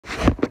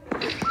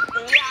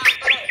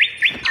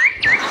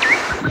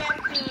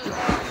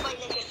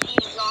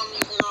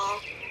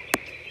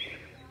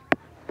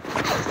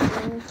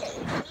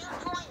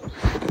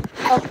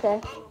Okay.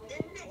 Oh, this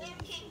is the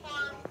MK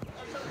farm.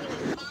 That's something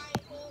like 5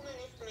 whole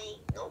minutes to make.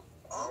 Nope.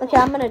 Okay,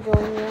 I'm gonna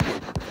join you.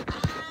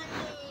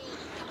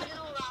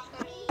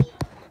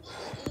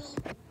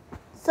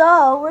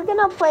 So we're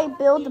gonna play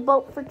Build a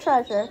Boat for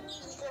Treasure.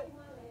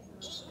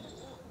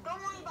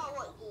 Don't worry about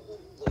what he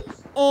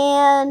is.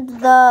 And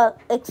the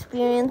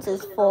experience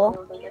is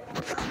full.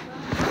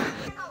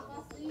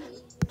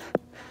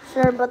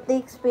 Sure, but the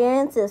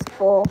experience is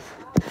full.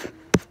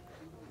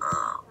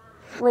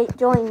 Wait,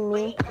 join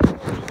me.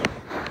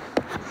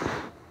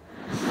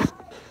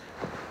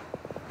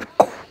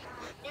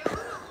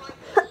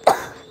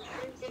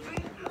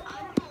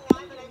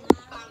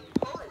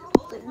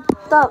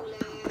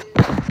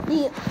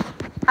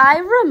 I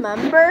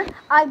remember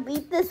I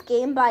beat this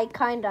game by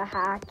kind of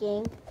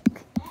hacking.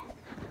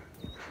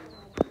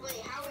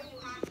 Wait, how are you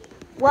hacking?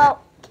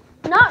 Well,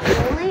 not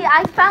really.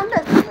 I found a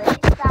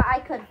glitch that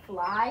I could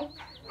fly,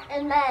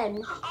 and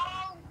then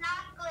Oh,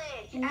 that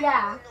glitch.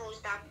 Yeah. Everyone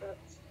knows that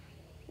glitch.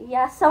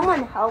 yeah,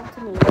 someone helped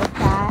me with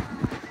that.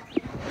 No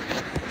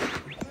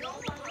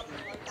one helped me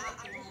with that.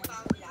 I just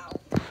found it out.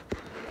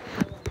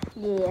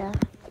 Yeah.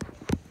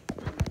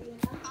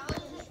 I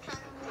was just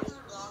trying to place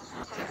blocks to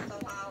test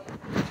them out.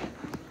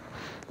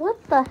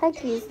 What the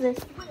heck is this?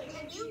 Wait,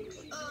 can you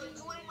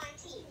join my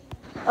team?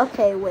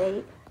 Okay,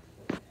 wait.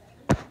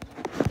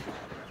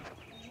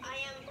 I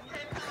am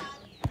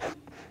Purple.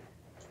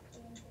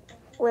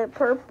 Wait,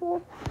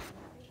 purple?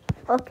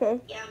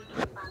 Okay. Yeah, I'm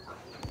Purple.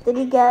 Did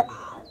you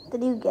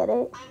get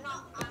it? I'm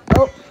not.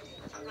 Oh.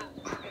 I'm not.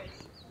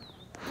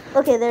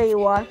 Okay, there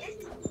you are. This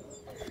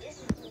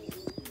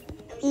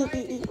is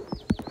easy. E.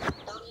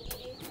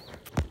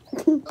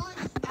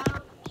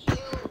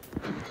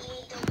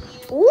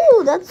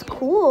 Ooh, that's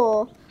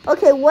cool.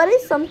 Okay, what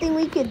is something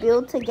we could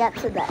build to get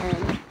to the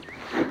end?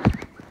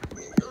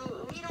 We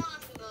don't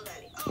have to build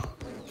any. Oh,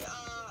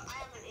 I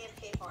have an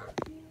AFK farm.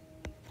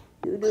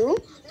 You do? No.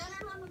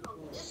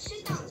 Just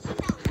sit down.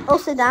 Oh,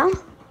 sit down?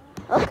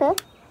 Okay.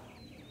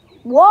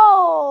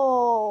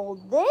 Whoa,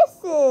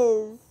 this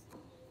is...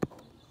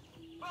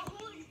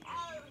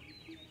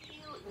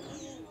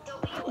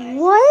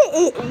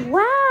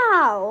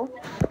 Wow.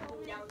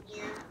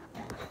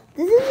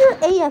 This is your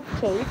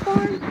AFK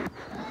farm? No.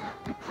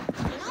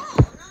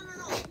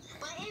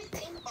 My AFK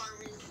farm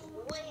is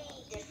way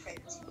different.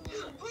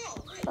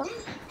 Bro,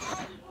 this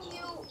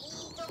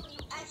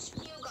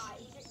FQEWSQ guy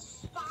is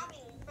just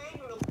spamming friend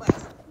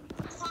requests,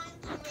 trying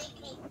to make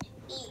me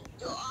eat.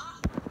 You're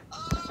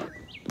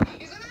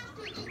gonna have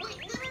to wait. No.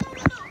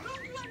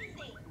 Don't do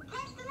anything.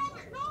 Press the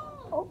lever. No.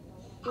 Oh.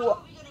 How are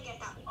we gonna get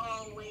that?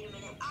 Oh, wait a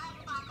minute. I have a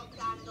backup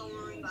plan. Don't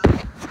worry about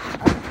it.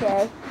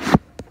 Okay.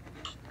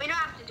 We don't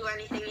have to do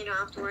anything. You don't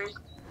have to worry.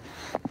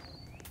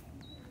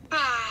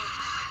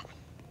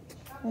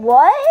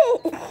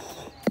 What?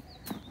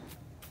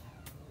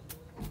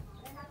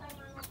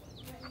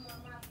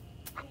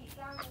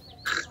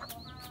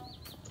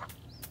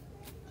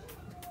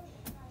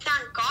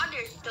 Thank God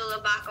there's still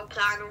a backup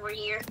plan over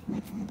here.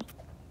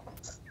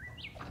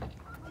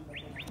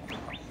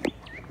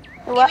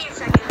 What? Give me a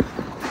second.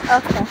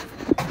 Okay.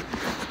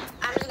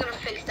 I'm just gonna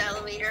fix the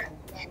elevator.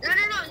 No.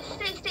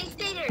 Stay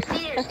there.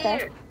 Okay. Stay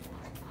there.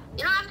 You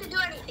don't have to do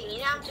anything. You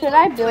don't have to Should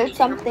I build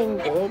something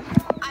big?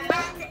 I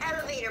ran the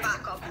elevator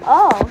back up.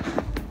 Oh.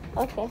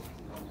 Okay.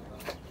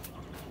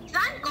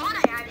 Thank God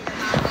I added a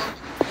backup.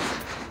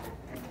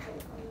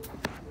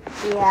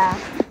 Yeah.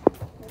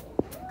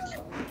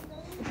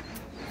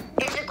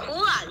 Is it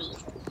cool at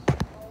least?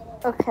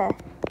 Okay.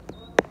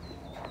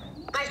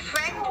 My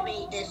friend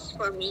made this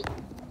for me.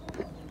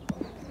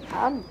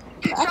 What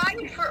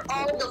Sorry for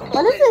all the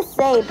does it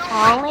say?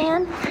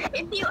 Polland?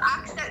 If you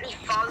accidentally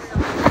fall in the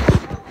pool,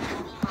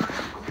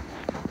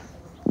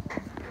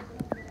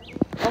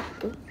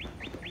 Okay.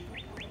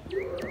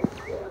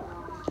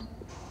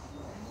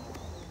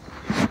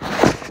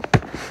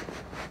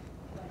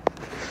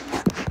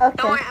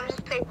 don't worry, I'm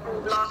just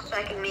placing blocks so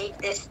I can make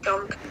this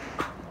jump.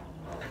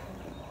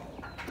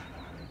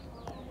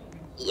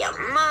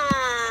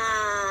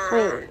 Yumma.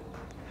 Wait.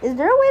 Is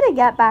there a way to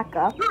get back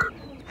up?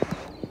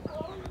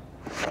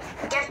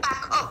 Get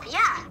back up,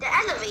 yeah, the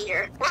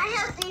elevator. Why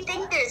else do you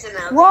think there's an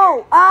elevator?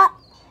 Whoa. Oh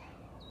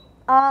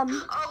God,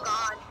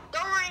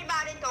 don't worry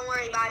about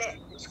it.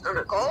 I'm just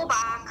gonna go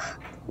back.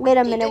 Wait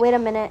a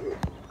minute.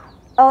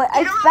 Oh,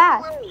 it's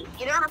back.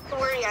 You don't have to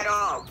worry at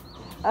all.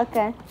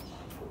 Okay.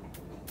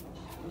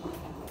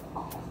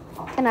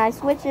 Can I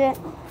switch it?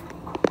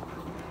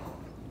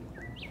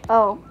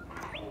 Oh.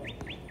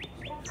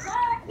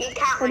 You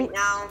can't right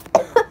now.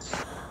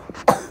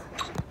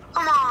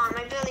 Come on,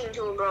 my building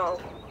tool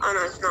broke. Oh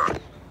no, it's not.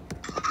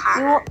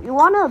 You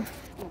wanna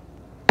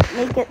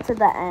make it to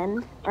the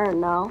end or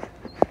no?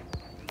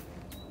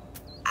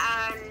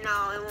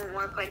 No, it won't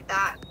work like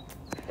that.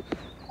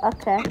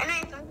 Okay.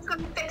 Anyways, I'm just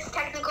gonna fix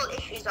technical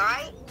issues,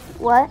 alright?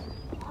 What?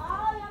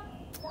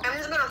 I'm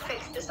just gonna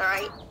fix this,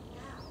 alright?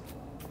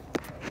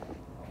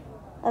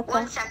 Okay.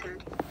 1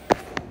 second.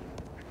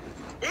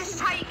 This is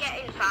how you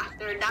get in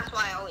faster. That's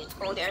why I always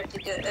go there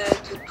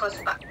to push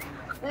back.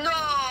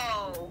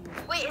 No!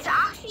 Wait, is it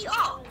actually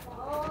up?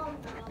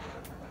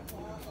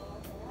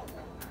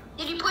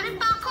 put it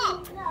back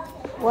up.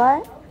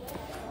 What?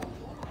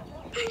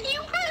 You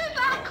put it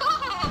back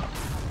up.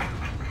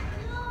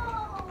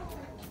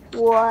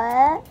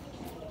 What?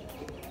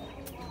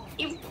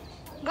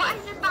 Why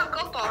is it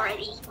back up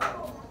already?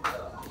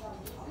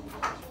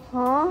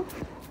 Huh?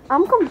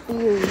 I'm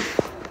confused.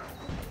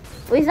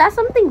 Wait, is that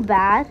something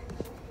bad?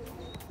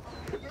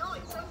 No,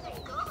 it's something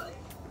good.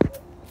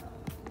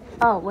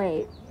 Oh,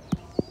 wait.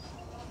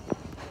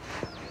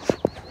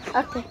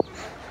 Okay.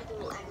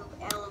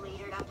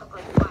 Elevator that took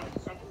like 5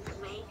 seconds to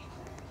make.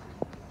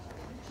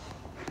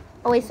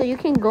 Oh, wait, so you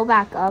can go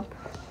back up?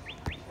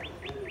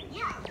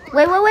 Yeah.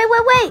 Wait.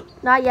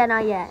 Not yet,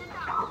 not yet.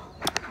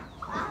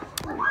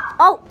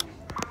 Oh.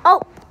 Oh.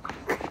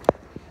 Are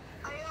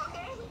you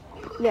okay?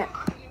 Yeah.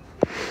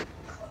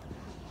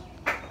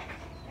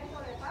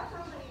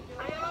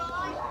 Are you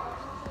alive?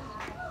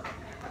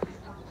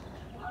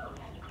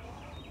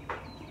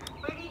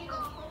 Where did you go?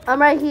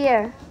 I'm right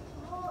here.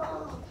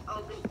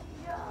 Oh, good.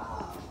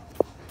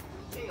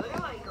 Hey, where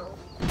do I go?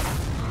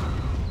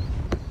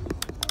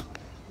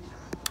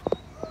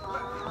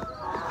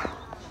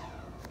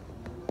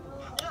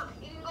 Look,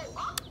 you can go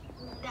up,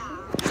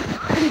 down,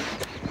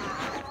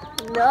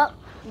 Nope.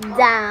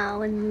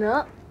 Down.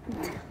 Nope.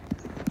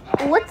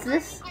 What's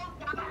this? go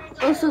down.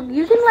 Oh, so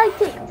you can like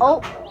take.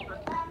 Oh.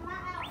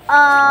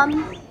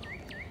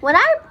 When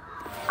I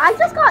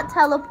just got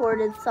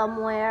teleported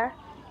somewhere.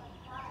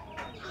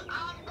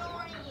 Don't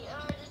worry,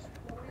 just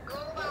go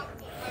back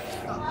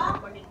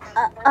where you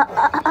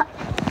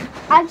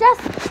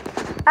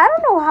I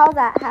don't know how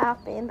that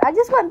happened. I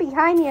just went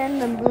behind you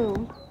and then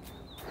boom.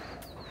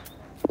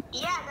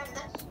 Yeah,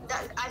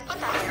 I put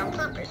that here on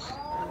purpose.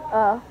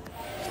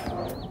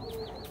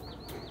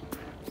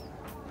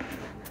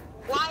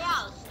 Why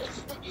else?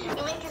 You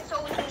make it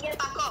so we can get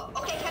back up.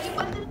 Okay, can you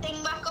put the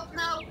thing back up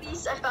now,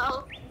 please? I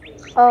fell.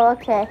 Oh,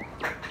 okay.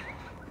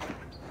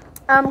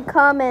 I'm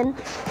coming.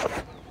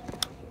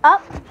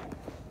 Up.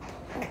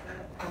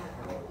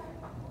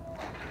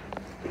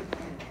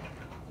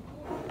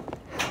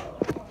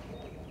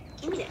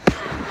 Give me that.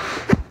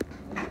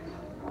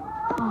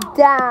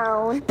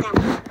 Down.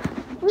 Now.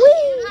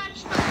 Whee!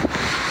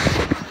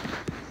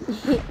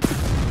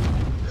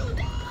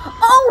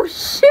 Oh,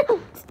 shoot!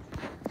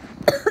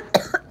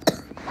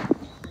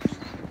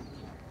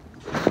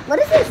 What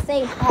does it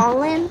say,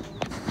 Holland?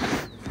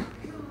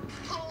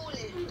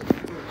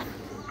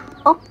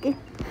 Okay.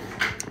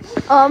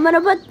 Oh, I'm gonna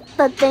put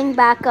the thing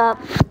back up.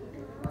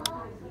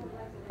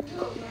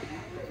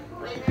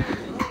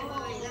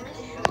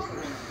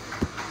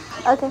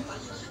 Okay. Wait, no.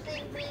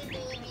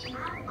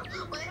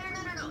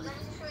 Let me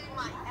just show you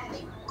my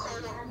epic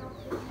Coleman's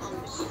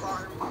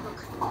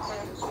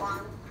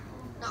farm.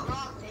 No,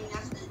 wrong thing.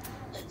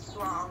 That's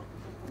wrong.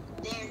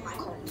 There's my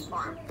Coleman's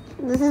farm.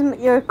 This is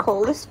your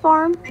coldest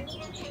farm? I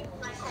need to change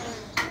my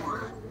Coleman's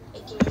farm.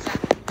 Hey, give me a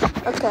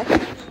second. Okay.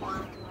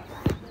 Farm.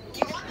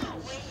 You want to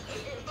win,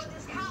 but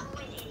this can't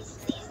win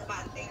instantly is the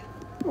bad thing.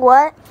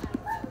 What?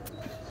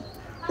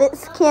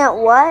 This can't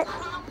what?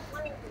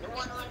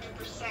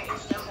 100%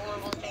 is the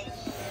horrible thing.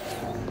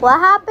 What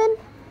happened?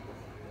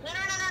 No.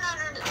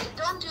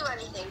 Don't do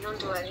anything. Don't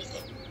do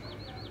anything.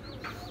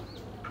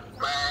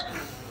 What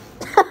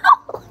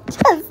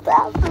just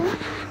happened?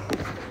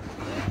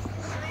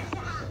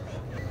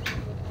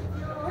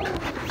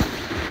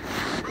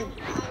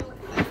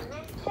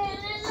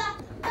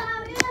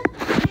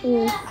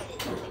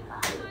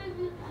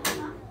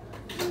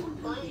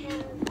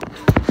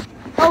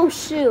 Oh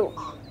shoot.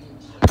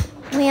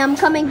 Wait, I'm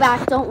coming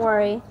back, don't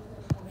worry.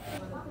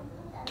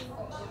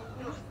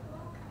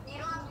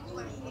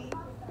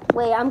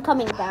 Wait, I'm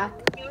coming back.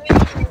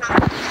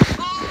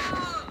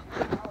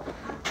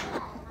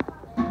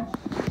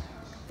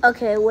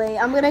 Okay, wait,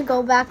 I'm gonna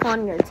go back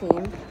on your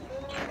team.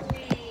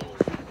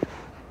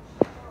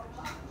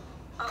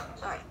 Oh,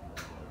 sorry.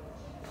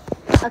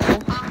 Okay. Okay, I'm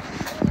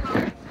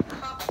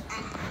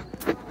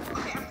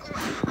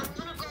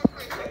gonna go for a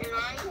second,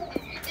 right?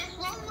 This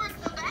won't work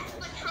the best,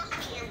 but trust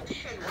me, it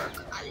should work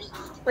at least.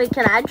 Wait,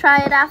 can I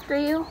try it after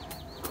you?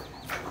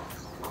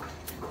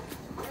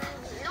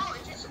 No,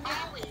 it's just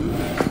always.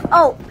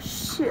 Oh,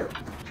 shoot.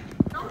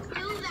 Don't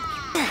do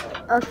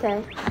that.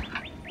 Okay.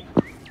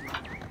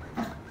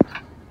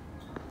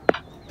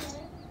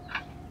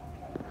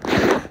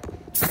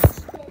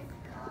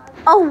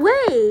 Oh,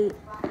 wait.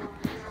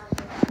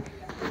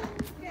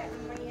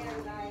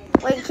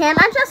 Wait, can't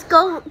I just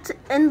go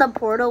in the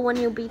portal when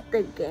you beat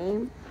the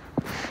game?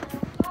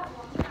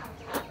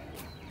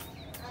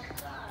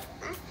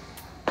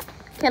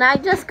 Can I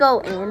just go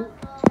in? I'm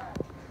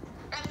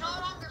no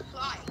longer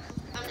flying.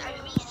 I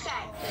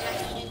reset because I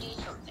need to do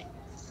something.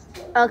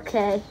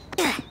 Okay.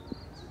 Now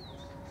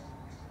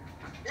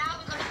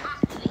we're gonna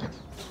activate.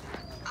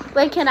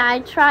 Wait, can I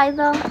try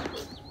though? I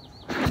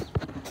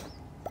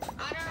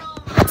don't know,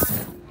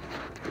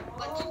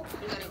 but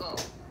we're gonna go.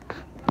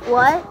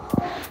 What?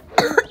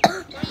 3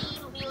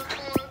 wheel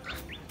torque.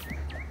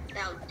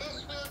 Now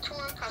this wheel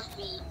torque has to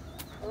be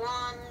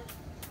 1,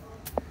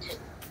 2.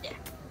 There.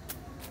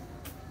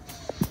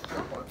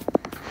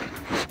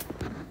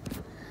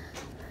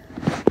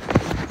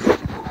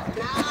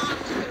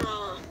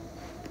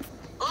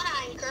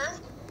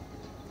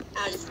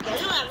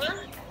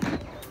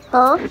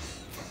 Huh?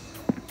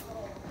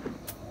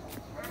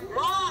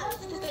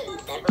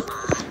 Never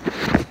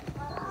mind.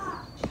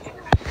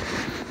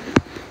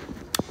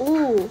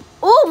 Ooh.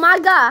 Oh my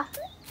god.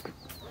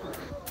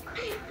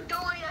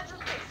 Don't worry, that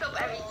just picks up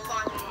every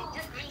spawn unit.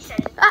 Just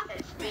reset. Ah.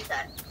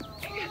 Reset.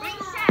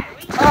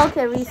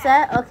 Okay,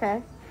 reset.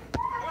 Okay.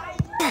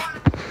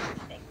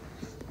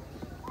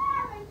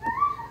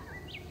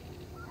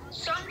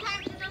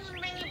 Sometimes it doesn't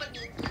ring you, but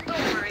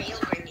don't worry,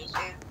 it'll ring you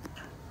soon.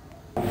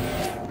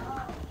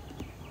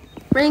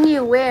 Bring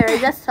you where? It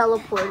just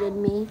teleported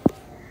me.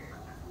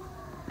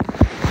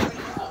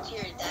 To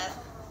your death.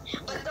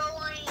 But don't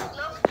worry,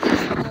 look,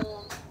 there's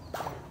gold.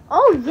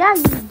 Oh yeah,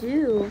 you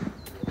do.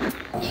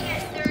 You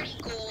get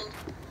 30 gold.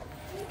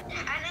 And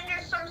then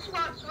there's some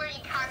spots where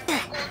you can't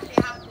get gold, so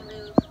you have to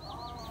move.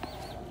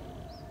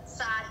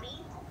 Sadly.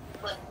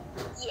 But,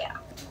 yeah.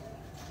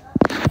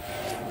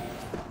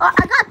 Oh,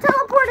 I got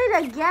teleported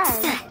again.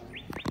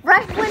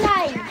 Right when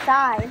I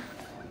died.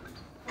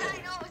 I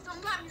know,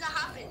 sometimes that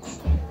happens.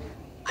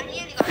 I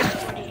nearly got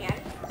teleported again.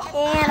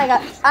 And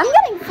I'm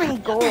getting free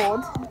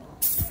gold.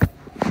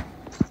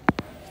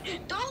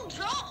 Don't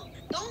jump.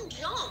 Don't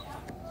jump.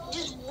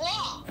 Just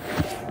walk.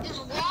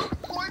 Just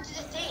walk towards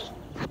the thing.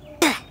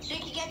 So you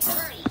can get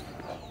 30.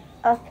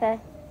 Okay.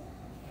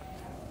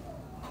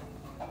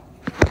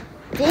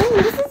 Dang,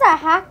 this is a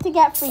hack to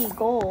get free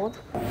gold.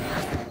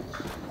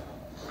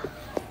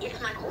 It's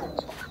my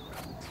gold.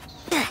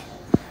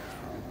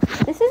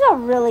 This is a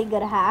really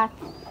good hack.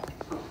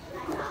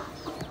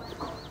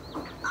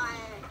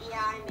 Yeah,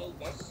 I made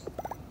this.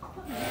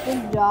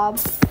 Good job.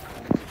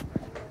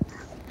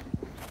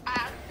 I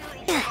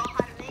absolutely forgot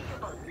how to make it,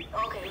 but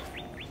okay.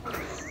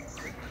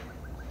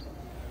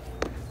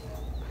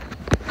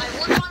 I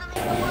would want to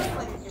make it work,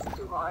 but it's just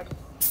too hard.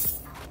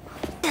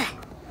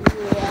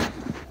 Yeah.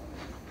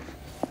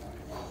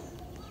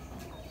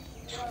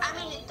 I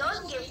mean, it does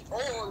give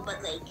gold, but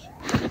like,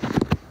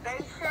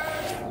 very sure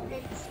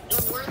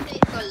it's worth it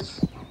because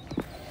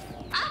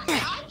actually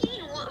I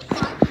gained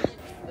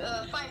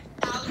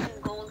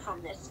 5,000 gold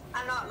from this.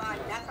 I'm not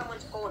lying. That's how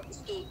much gold this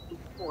gave me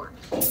before.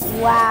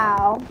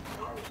 Wow.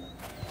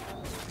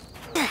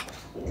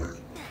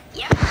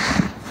 Yep.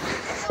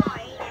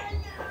 Fine.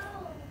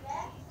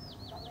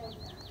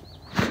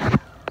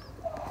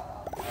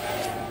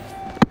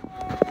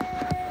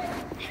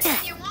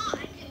 If you want,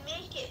 I can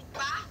make it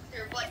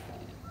faster, but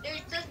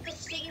there's just a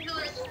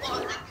singular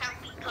spot that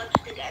can't be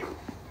touched again.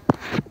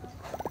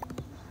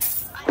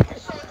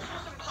 So it's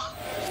just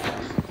impossible.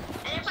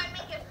 And if I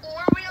make it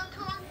 4-wheel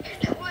tour,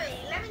 wait,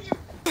 let me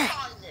just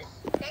pause this,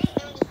 okay?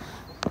 Let me just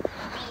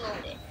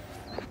reload it.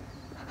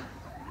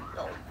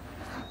 No.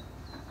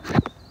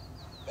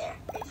 There,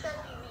 it says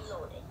we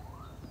reloaded.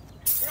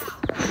 Now,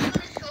 I'm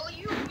gonna show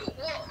you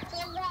what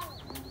 4-wheel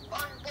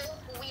on both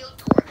wheel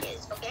torque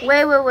is, okay?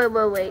 Wait.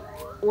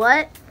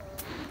 What?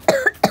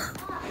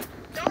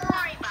 Don't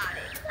worry about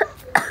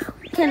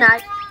it. Can I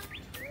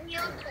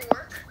Wheel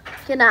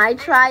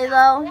torque. try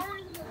though? No. You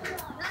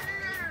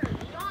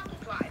don't have to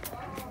drive.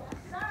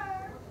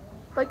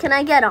 But can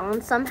I get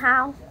on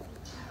somehow?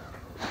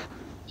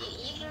 You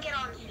can get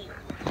on here.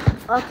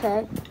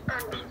 Okay.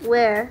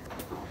 Where?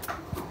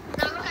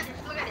 Now look at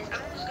this.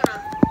 I'm just gonna.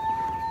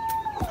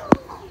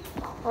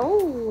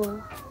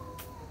 Oh.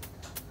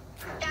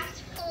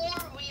 That's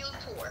 4-wheel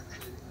torque.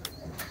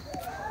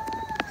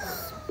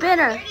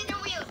 Spinner. Where did the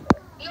wheels?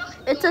 Look,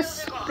 It's the a wheels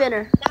are gone.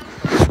 spinner.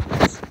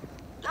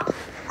 Look,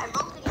 I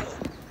broke the game.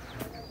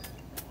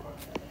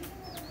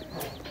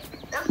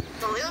 Look,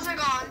 the wheels are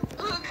gone.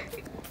 Look.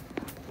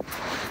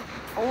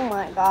 Oh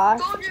my gosh.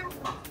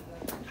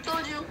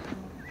 Told you.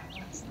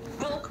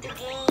 Broke the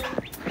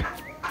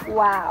game.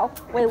 Wow.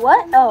 Wait,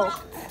 what?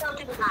 Oh. Go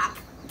to the map.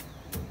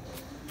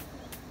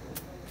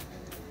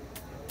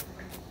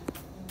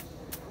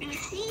 You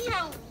see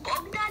how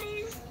bugged that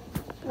is?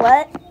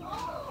 What?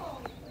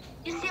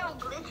 You see how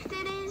glitched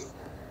it is?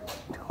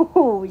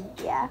 Oh,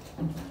 yeah.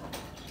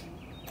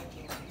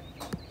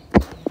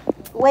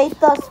 Wait,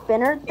 the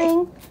spinner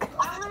thing?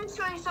 I'm going to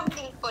show you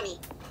something funny.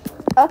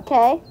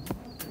 Okay.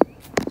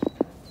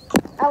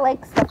 I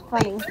like stuff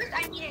funny. First,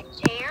 I need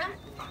a chair.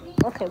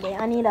 Okay, wait,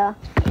 I need to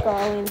go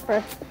in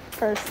first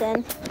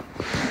person.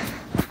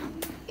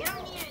 You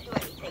don't need to do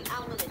anything.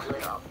 I'm going to do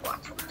it all.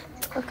 Watch.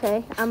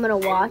 Okay, I'm gonna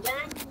watch.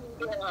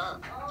 And then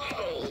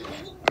change.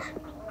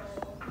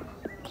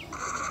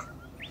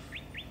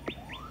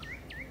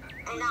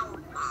 And now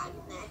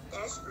magnet.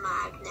 This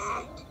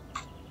magnet.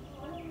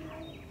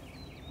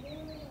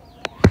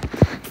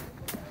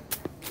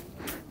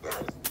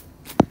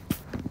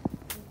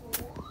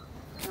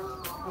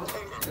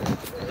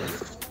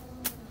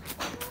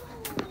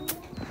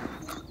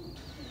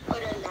 Put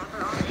a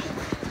lever on it.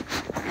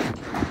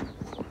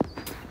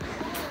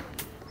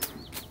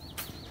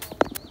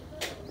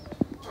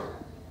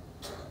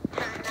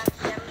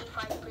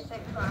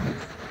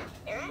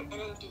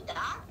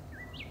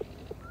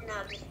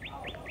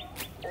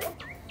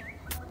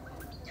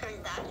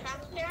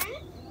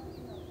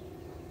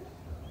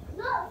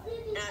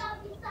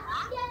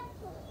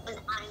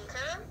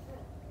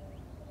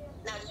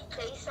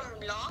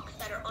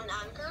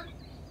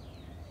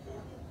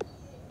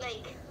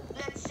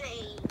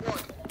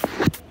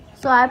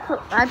 So I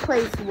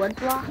place wood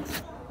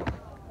blocks.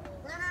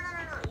 No.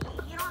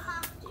 You don't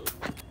have to.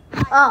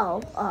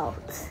 Oh. Now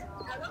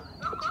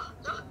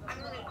look. I'm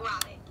gonna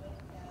grab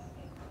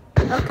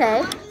it.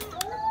 Okay.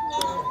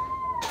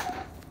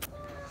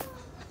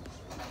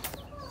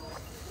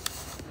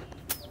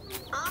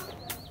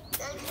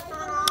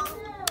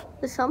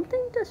 There's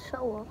something to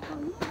show up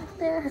on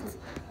there.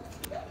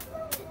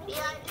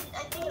 Yeah,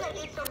 I think I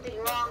did something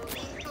wrong.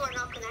 These two are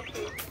not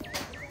connected.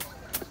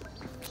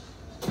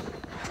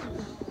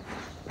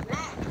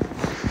 Next.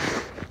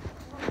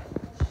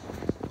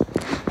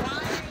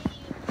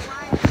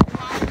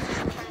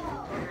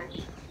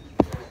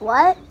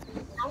 What?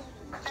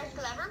 Press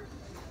the lever.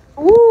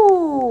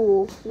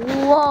 Ooh.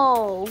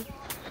 Whoa.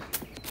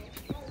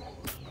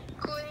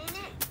 Cool, ain't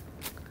it?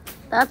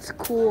 That's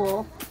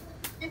cool.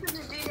 You can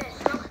just do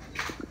this. Look.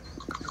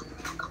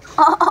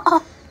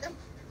 Oh.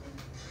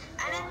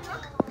 And then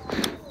look.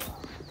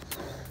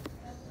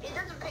 It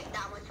doesn't pick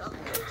that much up.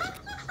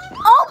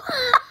 Oh.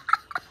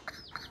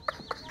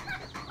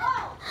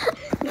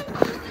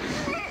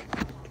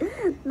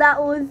 That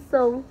was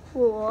so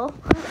cool.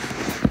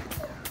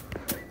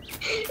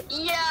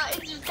 Yeah,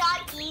 it's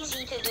that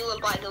easy to do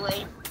it, by the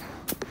way.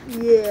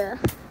 Yeah.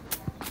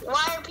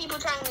 Why are people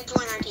trying to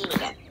join our team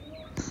again?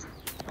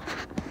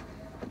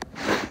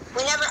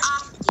 We never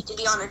asked you to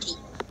be on our team.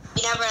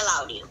 We never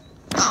allowed you.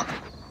 Oh.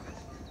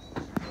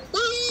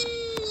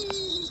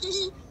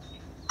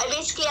 I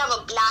basically have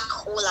a black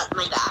hole at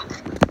my back.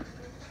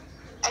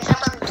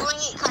 Except I'm doing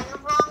it kind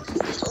of wrong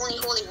because it's only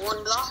holding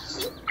one block.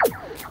 See?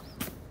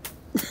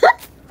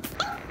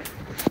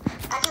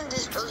 I can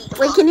just delete the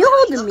Wait, block. can you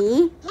hold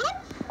me?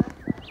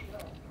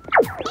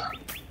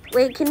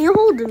 Wait, can you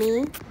hold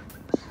me?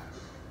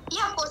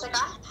 Yeah, of course I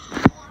can.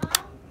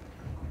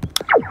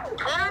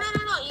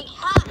 No, you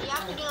can't. You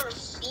have to be on a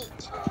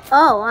seat.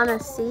 Oh, on a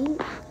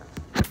seat?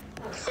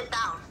 Sit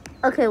down.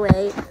 Okay,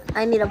 wait.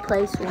 I need to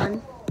place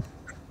one.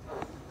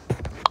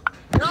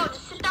 No,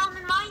 just sit down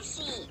in my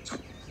seat.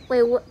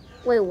 Wait, what?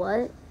 Wait,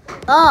 what?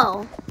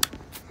 Oh.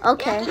 You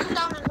Okay. have to sit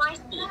down in my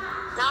seat.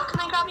 Now can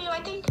I grab you,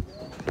 I think?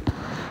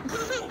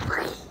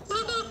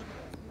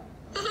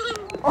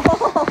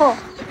 Oh.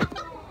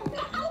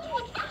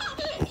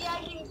 Yeah,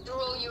 I can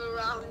throw you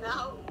around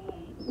now.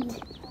 You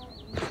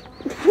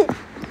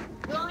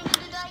want me to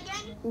do that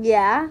again?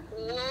 Yeah.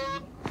 Yeah.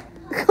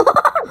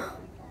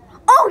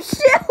 Oh,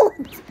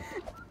 shoot!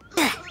 I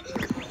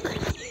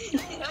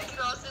can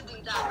also do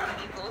that to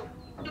people.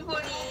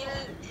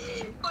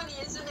 Funny,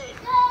 isn't it?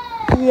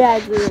 Yeah,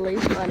 it's really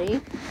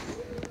funny.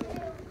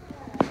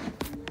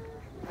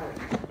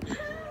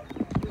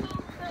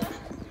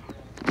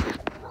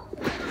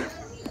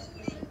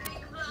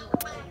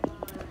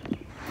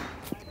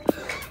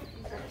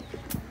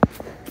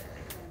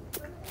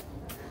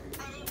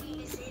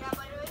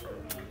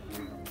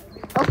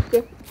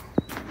 Okay.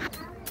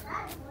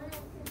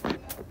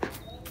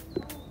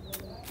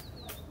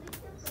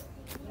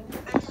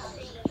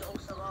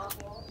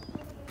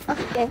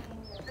 Okay.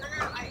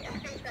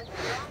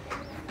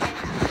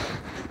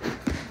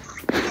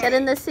 Get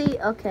in the seat?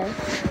 Okay.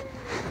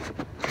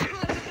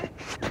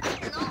 I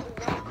cannot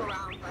walk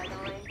around, by the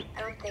way. I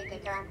don't think I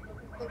can.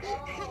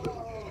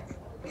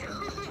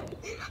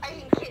 I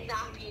can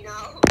kidnap you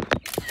now.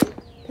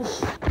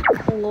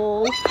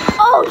 Lol.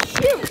 Oh,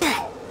 shoot!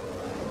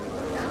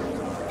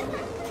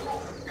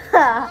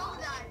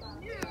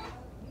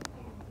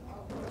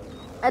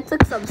 I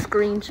took some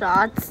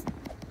screenshots.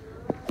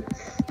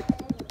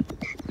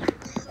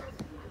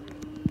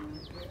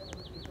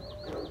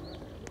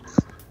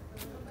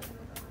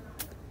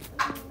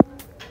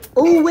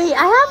 Oh, wait,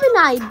 I have an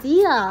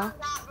idea.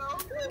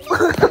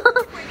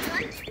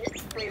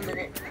 Wait a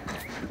minute.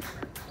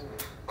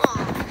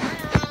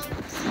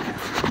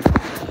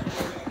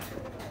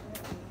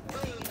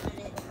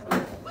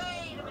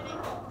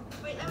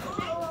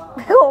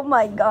 Oh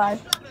my god.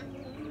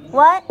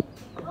 What?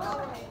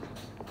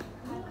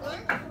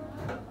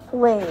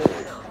 Wait.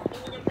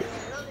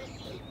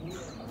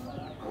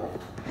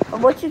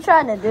 What you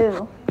trying to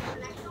do?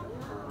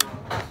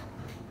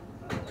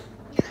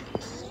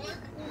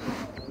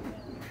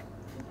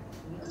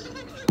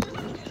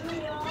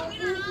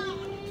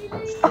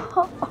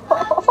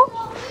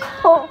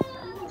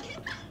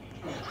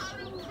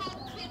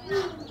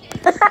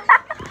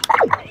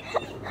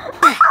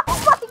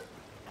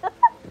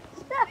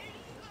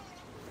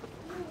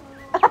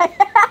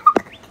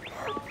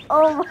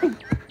 Oh my.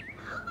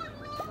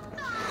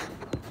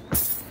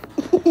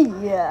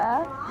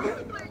 Yeah.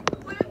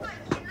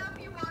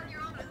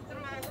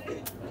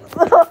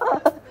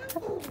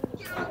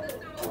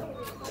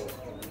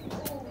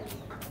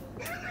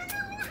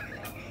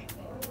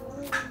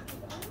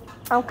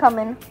 I'm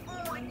coming.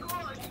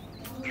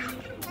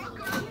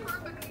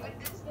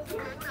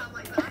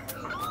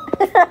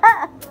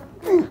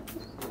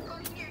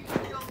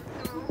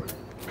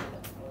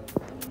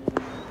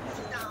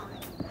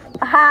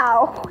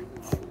 How?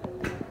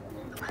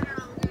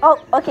 Oh,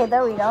 okay,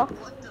 there we go.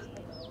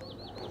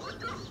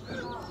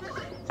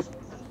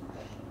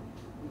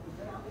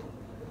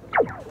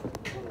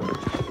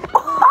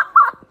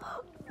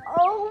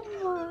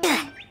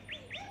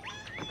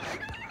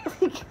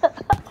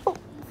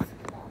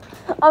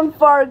 I'm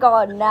far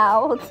gone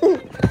now.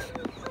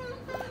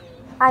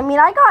 I mean,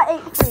 I got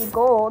 8 free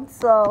gold,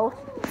 so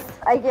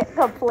I can't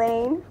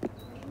complain.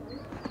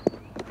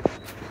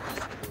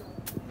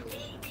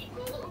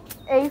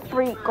 8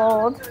 free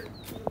gold.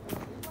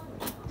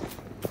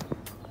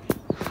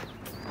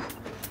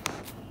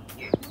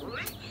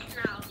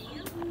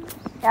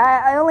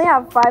 Yeah, I only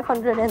have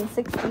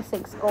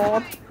 566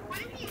 gold.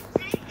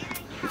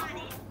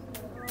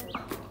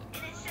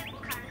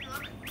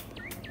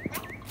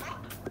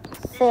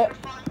 Sit.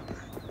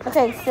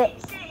 Okay, sit.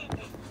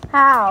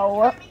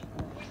 How?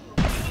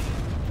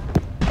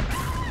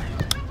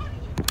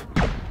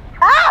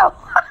 Ow!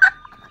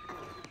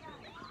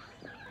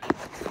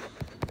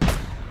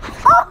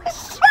 Oh,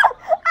 shit!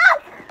 Ah!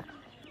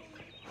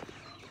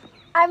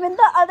 I'm in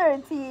the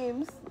other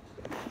teams.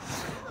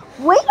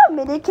 Wait a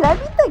minute, can I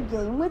beat the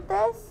game with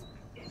this?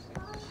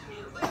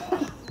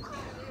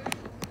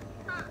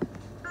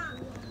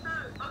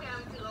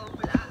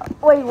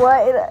 Wait,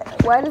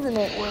 what? Why doesn't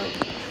it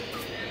work?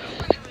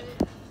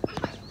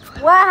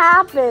 What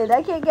happened?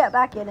 I can't get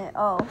back in it.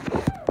 Oh.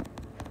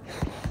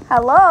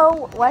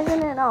 Hello? Why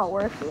isn't it not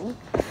working?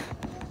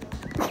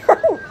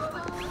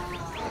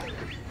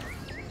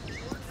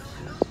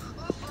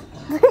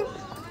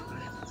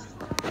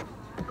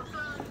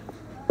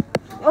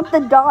 What's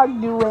the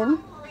dog doing?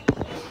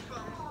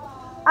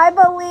 I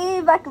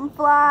believe I can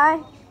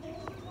fly.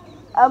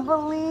 I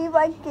believe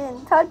I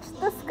can touch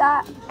the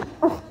sky.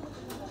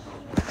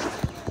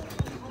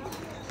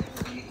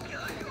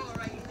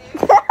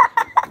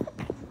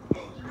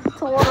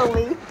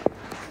 Totally.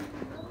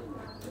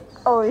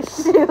 Oh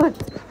shoot.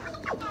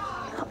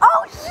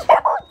 Oh shoot!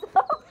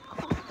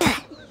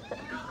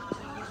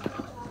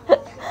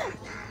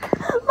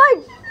 My.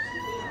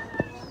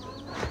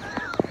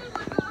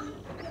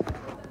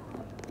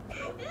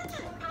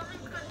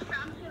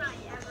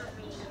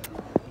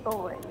 Oh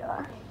my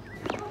god.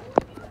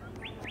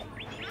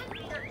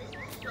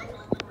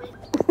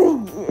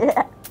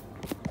 Yeah.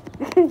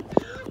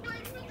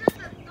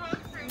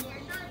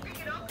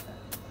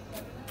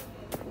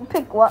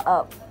 Pick what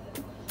up?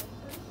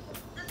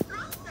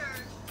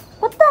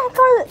 What the heck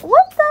are?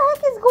 What the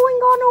heck is going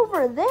on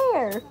over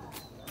there?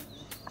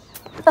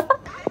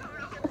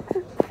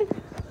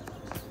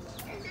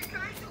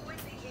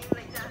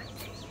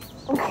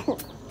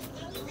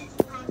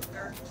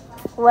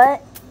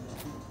 What?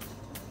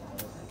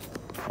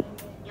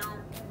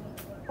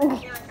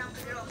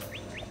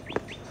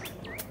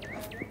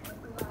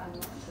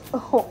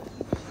 Oh.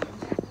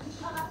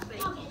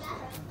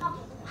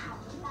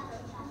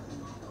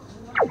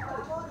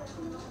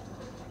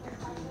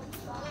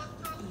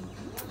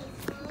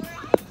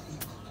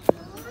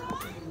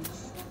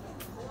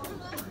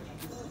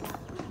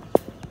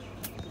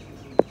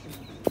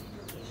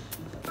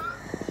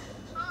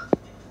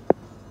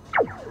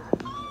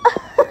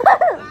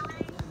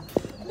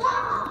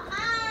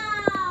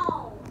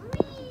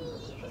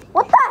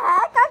 What the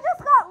heck? I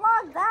just got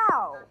logged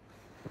out.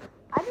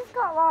 I just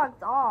got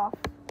logged off.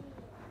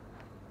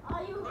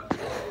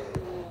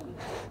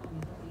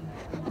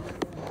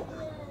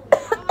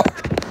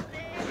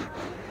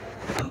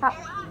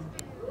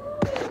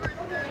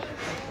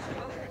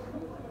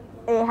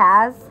 It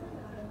has.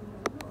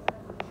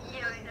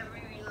 Yeah, I never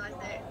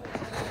realized it.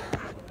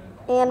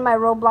 And my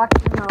Roblox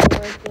is not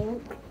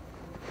working.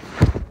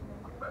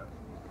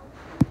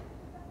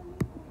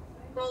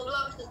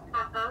 Roblox is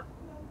Papa.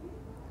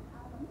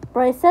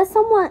 Bro, it says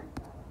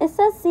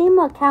same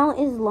account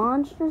is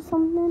launched or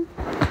something.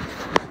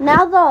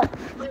 Now the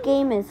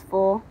game is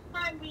full.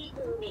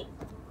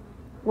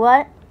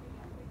 What?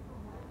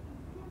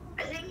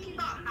 I think he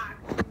got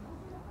hacked.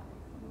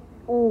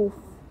 Oof.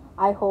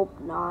 I hope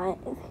not.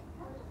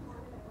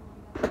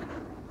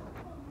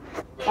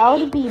 That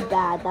would be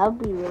bad. That would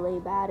be really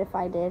bad if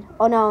I did.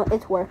 Oh no,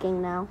 it's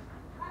working now.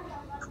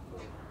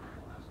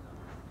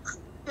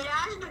 It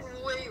has been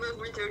way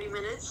over 30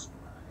 minutes.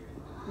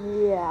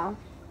 Yeah.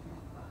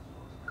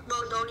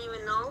 Bro, don't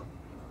even know.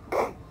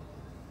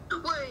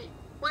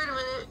 Wait a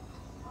minute.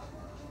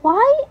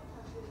 Why?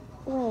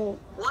 Wait.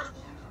 What?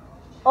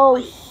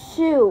 Oh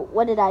shoot.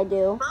 What did I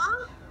do?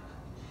 Huh?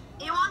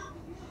 You want?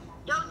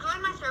 Yo,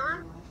 join my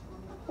server.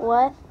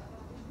 What?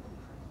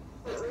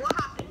 What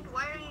happened?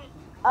 Why are you?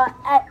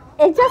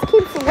 It just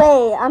keeps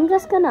wait. I'm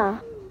just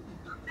gonna.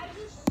 I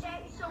just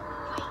said so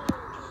wait.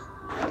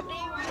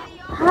 Stay ready.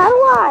 How do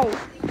I?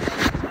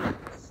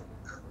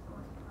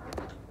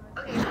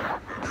 Okay,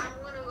 I'm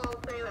gonna go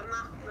play with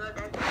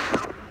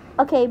Mahmoud.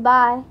 Okay,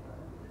 bye.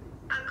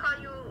 I'll call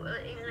you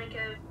in like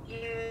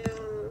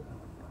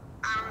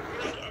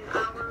like an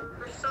hour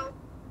or so.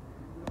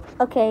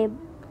 Okay,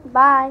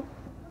 bye.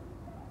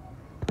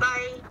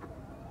 Bye.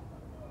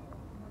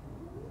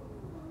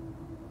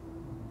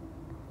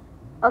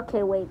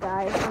 Okay, wait,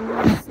 guys.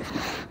 I'm just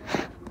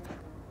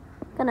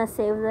gonna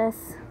save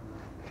this.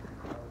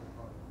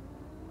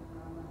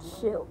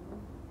 Shoot.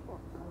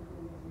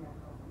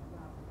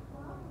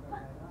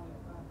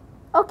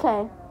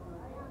 Okay.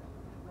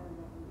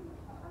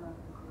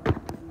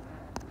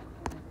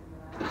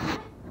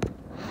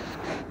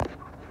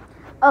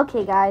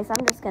 Okay, guys,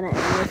 I'm just gonna end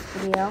this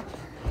video.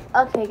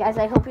 Okay, guys,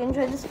 I hope you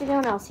enjoyed this video,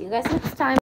 and I'll see you guys next time.